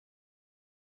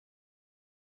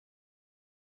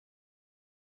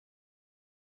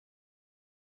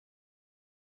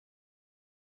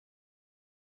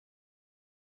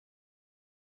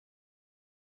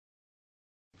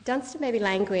Dunstan Baby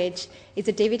Language is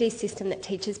a DVD system that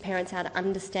teaches parents how to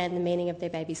understand the meaning of their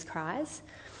baby's cries.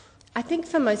 I think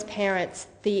for most parents,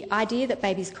 the idea that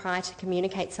babies cry to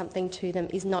communicate something to them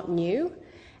is not new,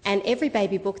 and every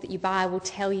baby book that you buy will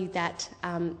tell you that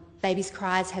babies'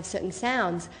 cries have certain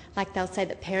sounds, like they'll say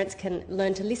that parents can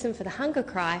learn to listen for the hunger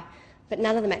cry, but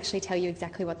none of them actually tell you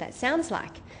exactly what that sounds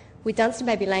like. With Dunstan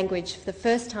Baby Language, for the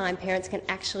first time, parents can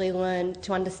actually learn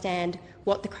to understand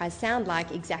what the cries sound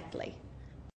like exactly.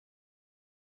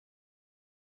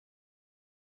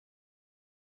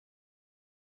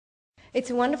 It's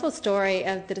a wonderful story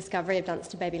of the discovery of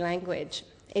Dunstan Baby Language.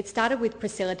 It started with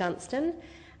Priscilla Dunstan.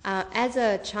 As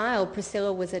a child,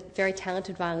 Priscilla was a very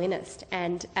talented violinist,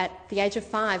 and at the age of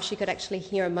 5 she could actually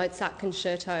hear a Mozart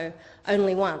concerto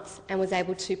only once and was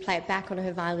able to play it back on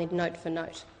her violin note for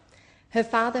note. Her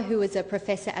father, who was a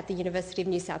professor at the University of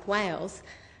New South Wales,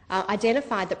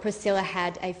 identified that Priscilla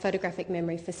had a photographic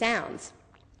memory for sounds.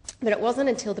 But it wasn't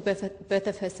until the birth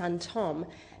of her son Tom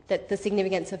that the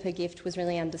significance of her gift was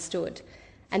really understood.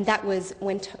 And that was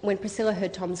when Priscilla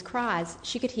heard Tom's cries,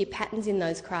 she could hear patterns in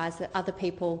those cries that other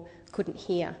people couldn't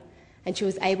hear. And she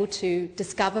was able to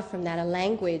discover from that a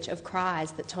language of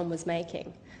cries that Tom was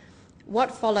making. What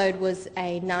followed was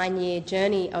a 9-year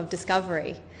journey of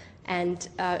discovery, and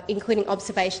including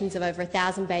observations of over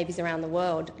 1,000 babies around the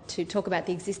world to talk about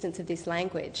the existence of this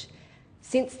language.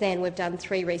 Since then, we've done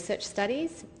 3 research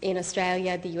studies in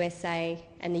Australia, the USA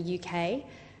and the UK,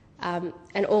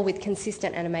 and all with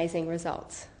consistent and amazing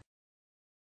results.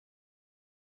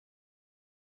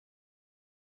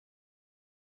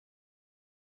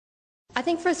 I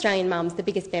think for Australian mums, the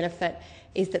biggest benefit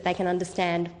is that they can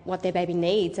understand what their baby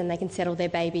needs and they can settle their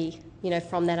baby,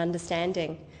 from that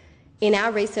understanding. In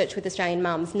our research with Australian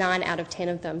mums, 9 out of 10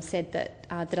 of them said that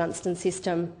the Dunstan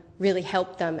system really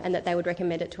helped them and that they would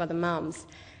recommend it to other mums.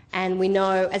 And we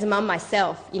know, as a mum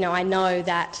myself, I know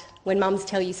that when mums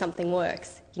tell you something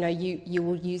works, you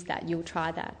will use that, you will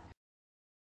try that.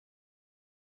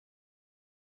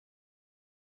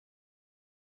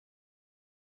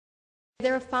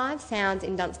 There are 5 sounds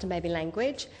in Dunstan Baby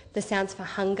Language. The sounds for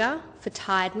hunger, for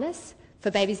tiredness, for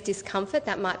baby's discomfort,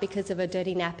 that might be because of a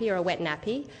dirty nappy or a wet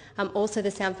nappy. Also the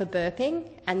sound for burping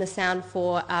and the sound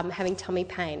for having tummy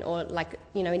pain or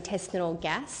intestinal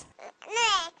gas.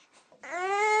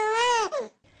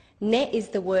 Ne is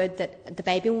the word that the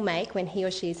baby will make when he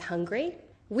or she is hungry.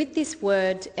 With this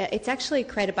word, it's actually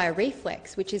created by a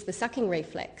reflex, which is the sucking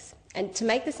reflex. And to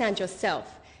make the sound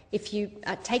yourself, if you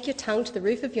take your tongue to the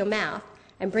roof of your mouth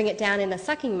and bring it down in a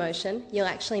sucking motion, you'll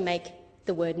actually make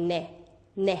the word ne,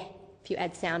 ne, if you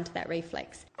add sound to that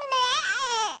reflex.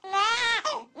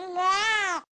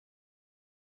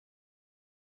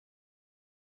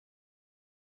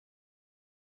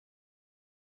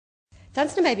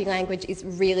 Dunstan Baby Language is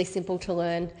really simple to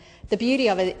learn. The beauty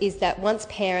of it is that once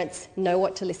parents know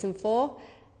what to listen for,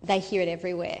 they hear it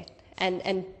everywhere.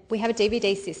 And we have a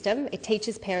DVD system. It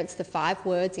teaches parents the 5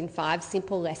 words in 5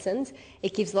 simple lessons.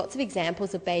 It gives lots of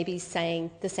examples of babies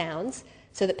saying the sounds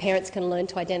so that parents can learn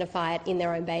to identify it in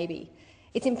their own baby.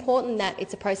 It's important that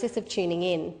it's a process of tuning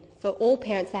in. For all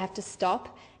parents, they have to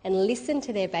stop and listen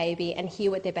to their baby and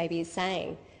hear what their baby is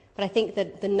saying. But I think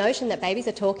that the notion that babies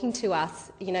are talking to us,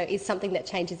 is something that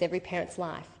changes every parent's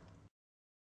life.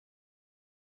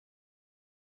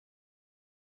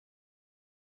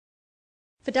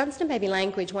 For Dunstan Baby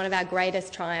Language, one of our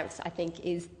greatest triumphs, I think,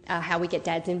 is how we get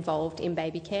dads involved in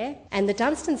baby care. And the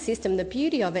Dunstan system, the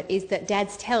beauty of it is that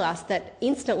dads tell us that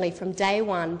instantly from day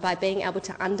one, by being able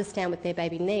to understand what their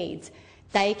baby needs,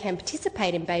 they can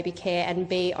participate in baby care and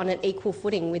be on an equal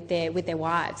footing with their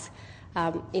wives.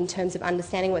 In terms of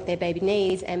understanding what their baby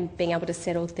needs and being able to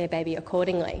settle their baby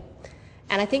accordingly.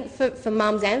 And I think for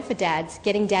mums and for dads,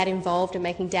 getting dad involved and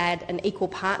making dad an equal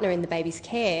partner in the baby's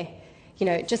care,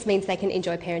 it just means they can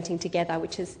enjoy parenting together,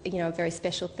 which is, a very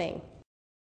special thing.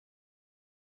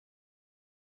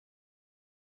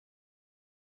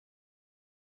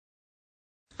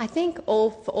 I think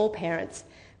for all parents,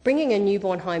 bringing a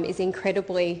newborn home is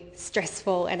incredibly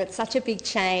stressful and it's such a big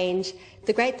change.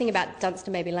 The great thing about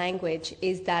Dunstan Baby Language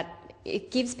is that it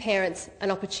gives parents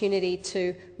an opportunity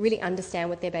to really understand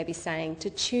what their baby's saying, to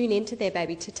tune into their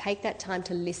baby, to take that time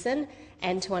to listen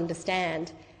and to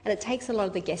understand. And it takes a lot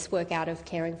of the guesswork out of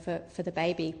caring for the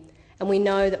baby. And we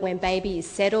know that when baby is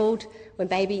settled, when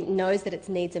baby knows that its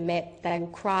needs are met, they will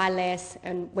cry less,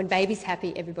 and when baby's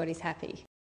happy, everybody's happy.